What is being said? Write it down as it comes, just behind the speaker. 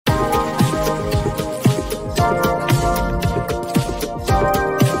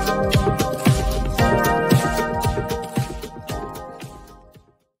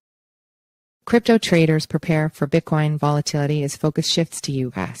Crypto traders prepare for Bitcoin volatility as focus shifts to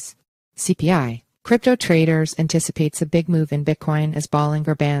U.S. CPI. Crypto traders anticipates a big move in Bitcoin as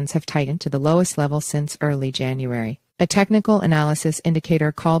Bollinger Bands have tightened to the lowest level since early January. A technical analysis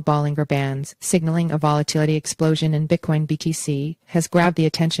indicator called Bollinger Bands, signaling a volatility explosion in Bitcoin BTC, has grabbed the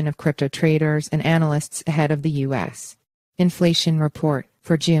attention of crypto traders and analysts ahead of the U.S. inflation report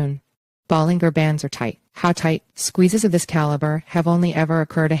for June. Bollinger Bands are tight. How tight? Squeezes of this caliber have only ever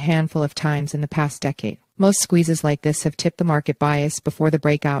occurred a handful of times in the past decade. Most squeezes like this have tipped the market bias before the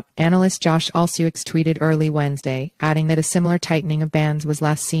breakout, analyst Josh Olszewicz tweeted early Wednesday, adding that a similar tightening of bands was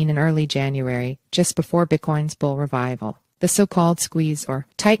last seen in early January, just before Bitcoin's bull revival. The so-called squeeze or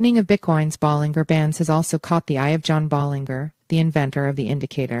tightening of Bitcoin's Bollinger Bands has also caught the eye of John Bollinger, the inventor of the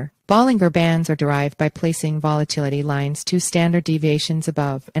indicator. Bollinger Bands are derived by placing volatility lines 2 standard deviations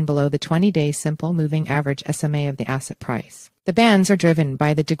above and below the 20-day simple moving average SMA of the asset price. The bands are driven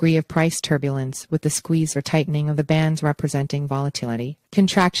by the degree of price turbulence, with the squeeze or tightening of the bands representing volatility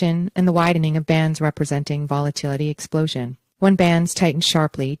contraction and the widening of bands representing volatility explosion. When bands tighten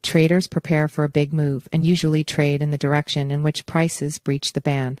sharply, traders prepare for a big move and usually trade in the direction in which prices breach the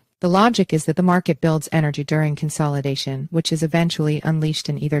band. The logic is that the market builds energy during consolidation, which is eventually unleashed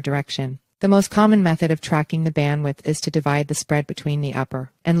in either direction. The most common method of tracking the bandwidth is to divide the spread between the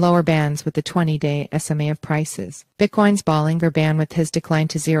upper and lower bands with the 20-day SMA of prices. Bitcoin's Bollinger bandwidth has declined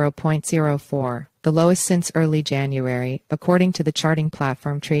to 0.04, the lowest since early January, according to the charting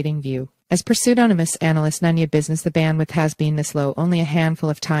platform TradingView. As per pseudonymous analyst Nunya Business, the bandwidth has been this low only a handful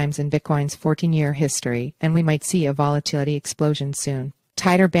of times in Bitcoin's 14-year history, and we might see a volatility explosion soon.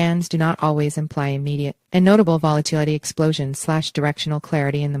 Tighter bands do not always imply immediate and notable volatility explosion/directional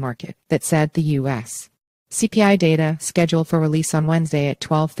clarity in the market. That said, the U.S. CPI data, scheduled for release on Wednesday at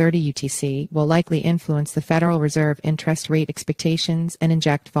 12:30 UTC, will likely influence the Federal Reserve interest rate expectations and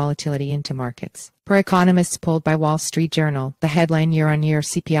inject volatility into markets. Per economists polled by Wall Street Journal, the headline year-on-year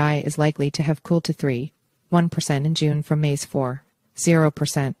CPI is likely to have cooled to 3.1% in June from May's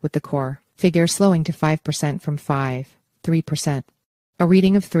 4.0%, with the core figure slowing to 5% from 5.3%. A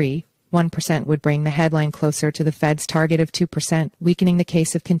reading of 3.1% would bring the headline closer to the Fed's target of 2%, weakening the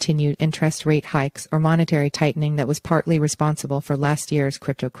case of continued interest rate hikes or monetary tightening that was partly responsible for last year's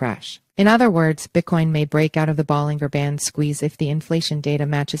crypto crash. In other words, Bitcoin may break out of the Bollinger Band squeeze if the inflation data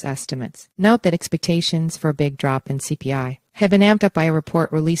matches estimates. Note that expectations for a big drop in CPI have been amped up by a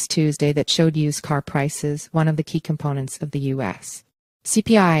report released Tuesday that showed used car prices, one of the key components of the U.S.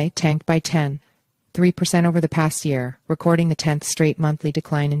 CPI, tanked by 3% over the past year, recording the 10th straight monthly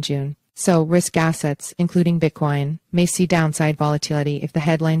decline in June. So, risk assets, including Bitcoin, may see downside volatility if the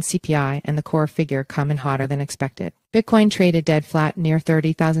headline CPI and the core figure come in hotter than expected. Bitcoin traded dead flat near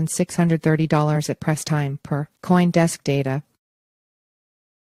 $30,630 at press time per CoinDesk data,